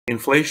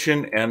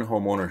Inflation and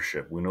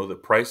homeownership. We know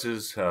that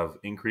prices have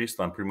increased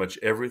on pretty much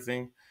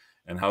everything.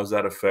 And how does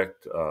that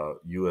affect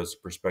you as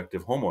a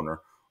prospective homeowner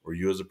or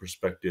you as a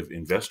prospective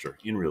investor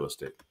in real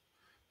estate?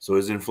 So,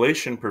 is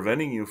inflation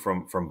preventing you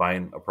from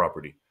buying a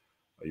property,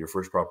 your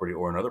first property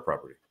or another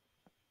property?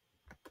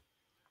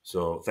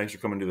 So, thanks for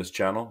coming to this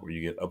channel where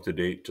you get up to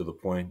date, to the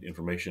point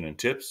information and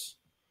tips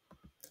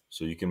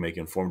so you can make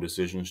informed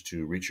decisions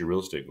to reach your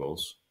real estate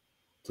goals.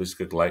 Please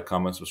click like,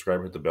 comment,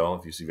 subscribe, hit the bell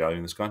if you see value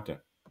in this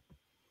content.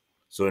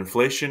 So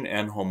inflation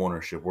and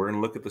homeownership. We're going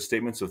to look at the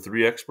statements of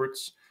three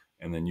experts,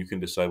 and then you can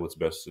decide what's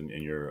best in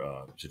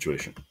your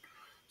situation.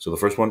 So the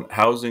first one,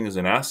 housing is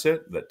an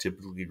asset that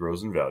typically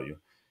grows in value.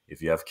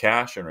 If you have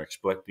cash and are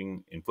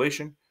expecting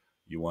inflation,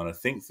 you want to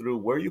think through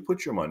where you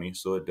put your money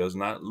so it does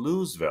not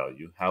lose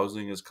value.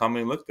 Housing is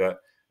commonly looked at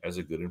as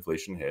a good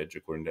inflation hedge,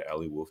 according to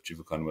Ali Wolf, chief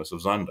economist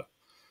of Zonda.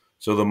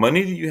 So the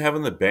money that you have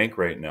in the bank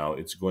right now,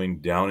 it's going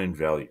down in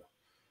value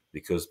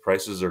because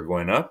prices are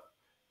going up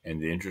and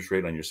the interest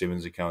rate on your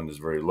savings account is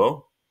very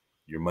low.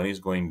 Your money is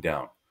going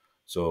down.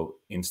 So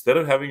instead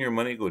of having your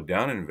money go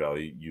down in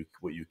value,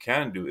 what you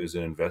can do is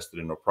invest it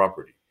in a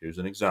property. Here's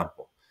an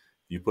example.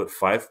 You put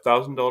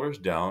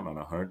 $5,000 down on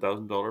a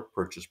 $100,000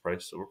 purchase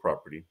price of a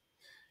property,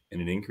 and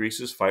it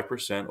increases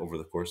 5% over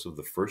the course of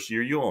the first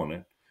year you own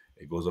it.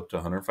 It goes up to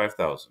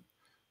 $105,000.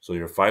 So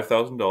your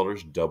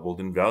 $5,000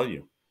 doubled in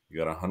value. You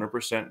got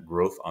 100%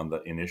 growth on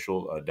the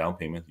initial down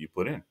payment that you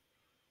put in.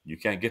 You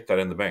can't get that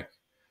in the bank.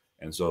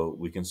 And so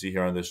we can see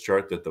here on this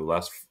chart that the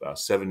last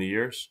 70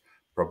 years,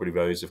 property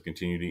values have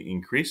continued to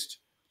increase.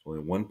 Only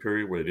one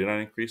period where they did not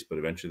increase, but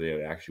eventually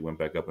they actually went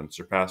back up and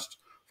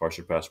far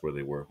surpassed where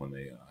they were when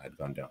they had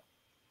gone down.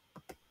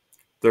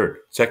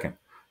 Second,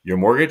 your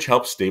mortgage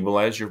helps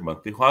stabilize your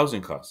monthly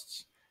housing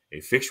costs.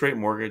 A fixed rate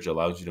mortgage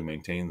allows you to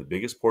maintain the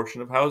biggest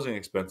portion of housing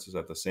expenses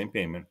at the same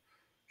payment.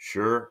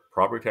 Sure,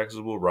 property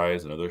taxes will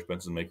rise and other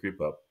expenses may creep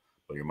up,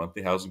 but your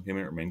monthly housing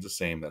payment remains the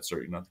same. That's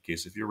certainly not the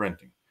case if you're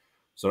renting.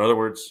 So in other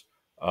words,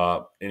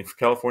 in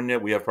California,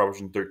 we have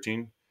Proposition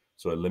 13,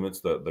 so it limits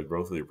the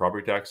growth of your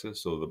property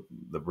taxes. So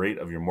the rate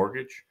of your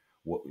mortgage,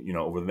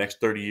 over the next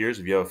 30 years,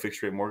 if you have a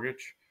fixed rate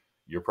mortgage,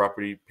 your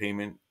property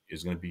payment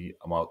is going to be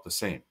about the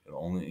same.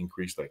 It'll only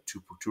increase like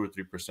 2 or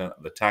 3%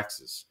 of the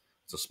taxes.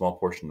 It's a small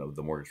portion of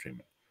the mortgage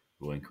payment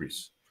will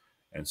increase.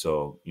 And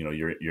so,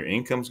 your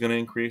income's going to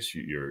increase.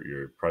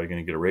 You're probably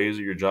going to get a raise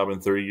at your job in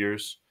 30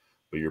 years,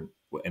 but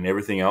and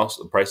everything else,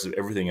 the price of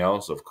everything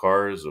else, of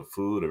cars, of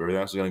food, of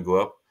everything else is going to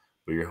go up,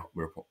 but your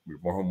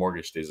home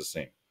mortgage stays the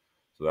same.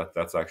 So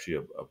that's actually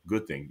a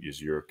good thing,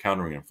 is you're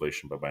countering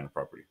inflation by buying a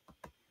property.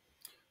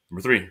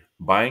 Number 3,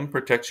 buying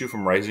protects you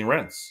from rising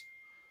rents.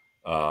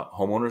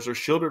 Homeowners are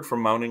shielded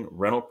from mounting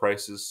rental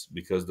prices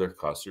because their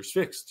costs are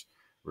fixed.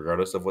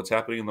 Regardless of what's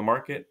happening in the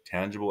market,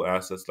 tangible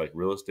assets like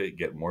real estate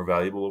get more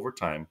valuable over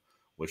time,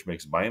 which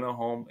makes buying a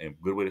home a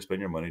good way to spend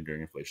your money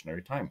during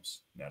inflationary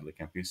times. Natalie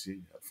Campisi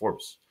at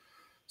Forbes.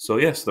 So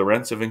yes, the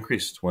rents have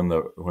increased. When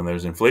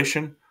there's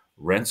inflation,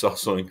 rents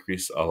also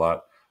increase a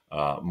lot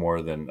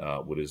more than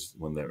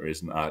when there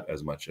is not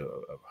as much a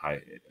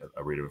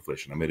rate of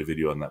inflation. I made a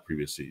video on that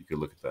previously. You could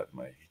look at that in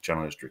my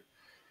channel history.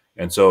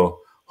 And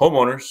so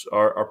homeowners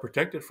are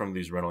protected from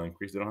these rental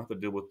increases. They don't have to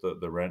deal with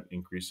the rent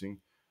increasing.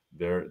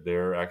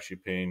 They're actually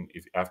paying,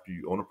 if after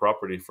you own a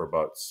property for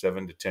about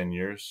 7 to 10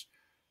 years,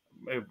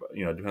 maybe,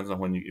 it depends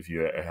on if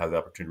you have the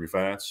opportunity to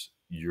refinance,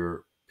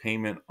 your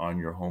payment on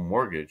your home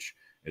mortgage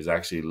is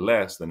actually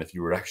less than if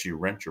you were to actually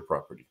rent your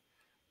property,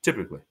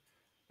 typically.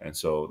 And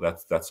so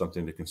that's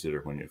something to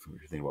consider when you're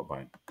thinking about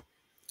buying.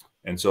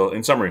 And so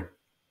in summary,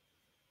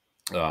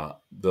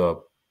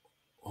 the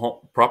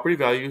property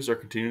values are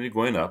continually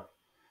going up.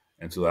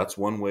 And so that's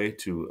one way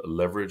to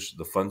leverage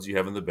the funds you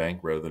have in the bank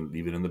rather than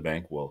leave it in the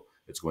bank. Well,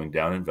 it's going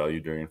down in value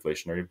during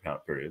inflationary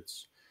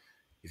periods.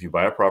 If you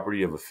buy a property,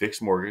 you have a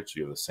fixed mortgage, so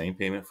you have the same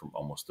payment for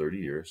almost 30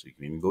 years. You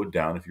can even go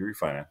down if you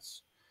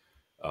refinance.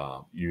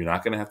 You're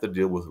not going to have to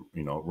deal with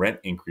rent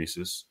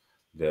increases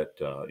that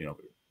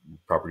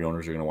property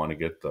owners are going to want to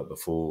get the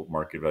full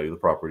market value of the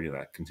property, and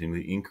that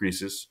continually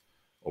increases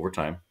over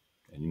time,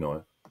 and you know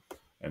it.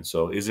 And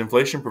so, is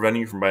inflation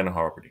preventing you from buying a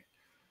property?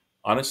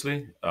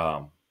 Honestly,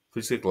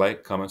 please click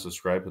like, comment,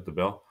 subscribe, hit the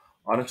bell.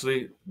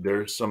 Honestly,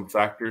 there's some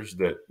factors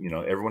that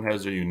everyone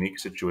has their unique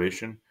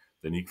situation,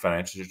 their unique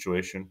financial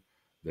situation,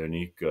 their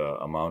unique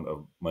amount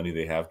of money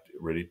they have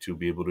ready to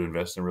be able to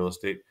invest in real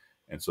estate.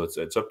 And so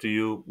it's up to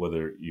you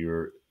whether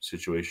your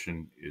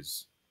situation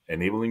is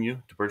enabling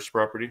you to purchase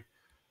property.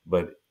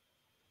 But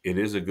it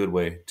is a good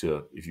way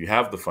to, if you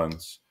have the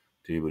funds,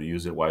 to be able to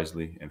use it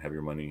wisely and have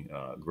your money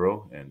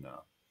grow and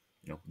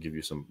give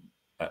you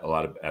a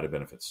lot of added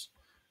benefits.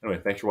 Anyway,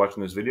 thanks for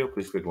watching this video.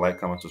 Please click like,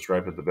 comment,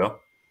 subscribe, hit the bell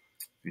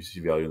if you see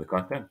value in the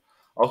content.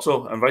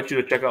 Also, I invite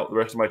you to check out the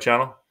rest of my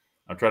channel.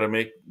 I'm trying to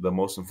make the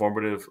most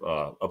informative,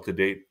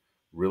 up-to-date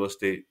real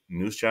estate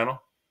news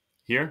channel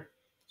here.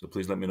 So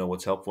please let me know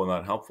what's helpful and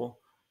not helpful.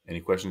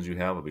 Any questions you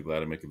have, I'll be glad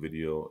to make a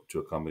video to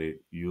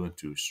accommodate you and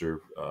to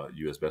serve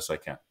you as best I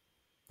can.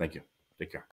 Thank you. Take care.